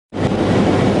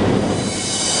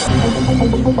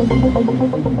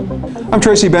I'm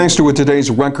Tracy Bannister with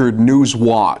today's Record News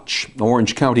Watch.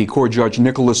 Orange County Court Judge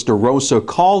Nicholas DeRosa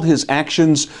called his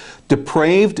actions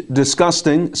depraved,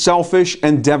 disgusting, selfish,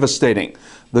 and devastating.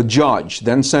 The judge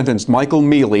then sentenced Michael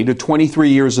Mele to 23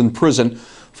 years in prison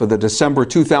for the December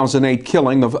 2008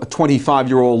 killing of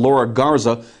 25-year-old Laura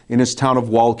Garza in his town of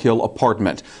Wallkill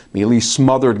apartment. Mele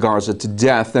smothered Garza to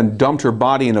death and dumped her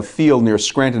body in a field near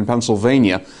Scranton,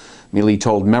 Pennsylvania. Mele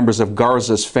told members of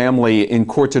Garza's family in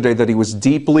court today that he was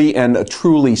deeply and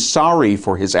truly sorry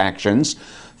for his actions.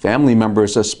 Family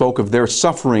members spoke of their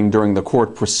suffering during the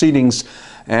court proceedings,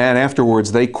 and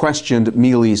afterwards they questioned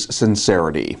Mele's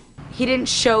sincerity. He didn't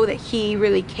show that he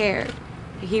really cared.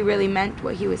 He really meant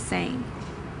what he was saying.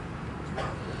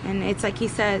 And it's like he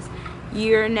says,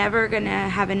 you're never going to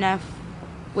have enough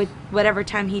with whatever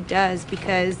time he does,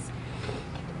 because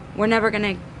we're never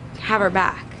going to have her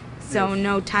back. So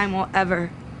no time will ever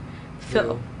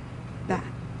fill that.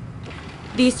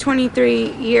 These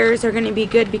 23 years are going to be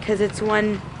good because it's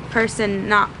one person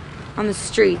not on the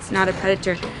streets, not a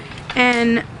predator.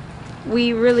 And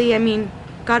we really, I mean,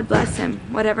 God bless him,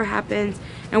 whatever happens.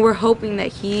 And we're hoping that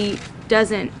he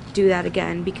doesn't do that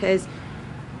again, because,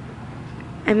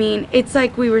 I mean, it's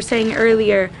like we were saying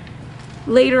earlier,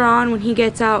 later on when he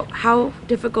gets out, how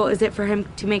difficult is it for him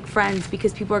to make friends,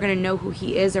 because people are going to know who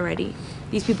he is already.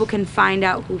 These people can find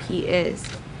out who he is.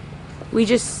 We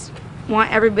just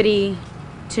want everybody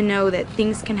to know that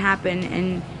things can happen,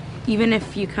 and even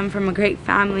if you come from a great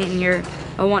family and you're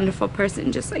a wonderful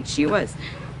person just like she was,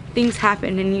 things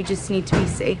happen and you just need to be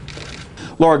safe.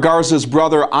 Laura Garza's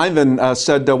brother Ivan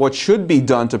said what should be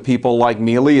done to people like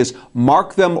Mele is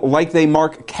mark them like they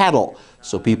mark cattle,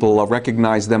 so people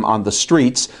recognize them on the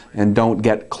streets and don't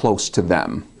get close to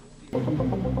them.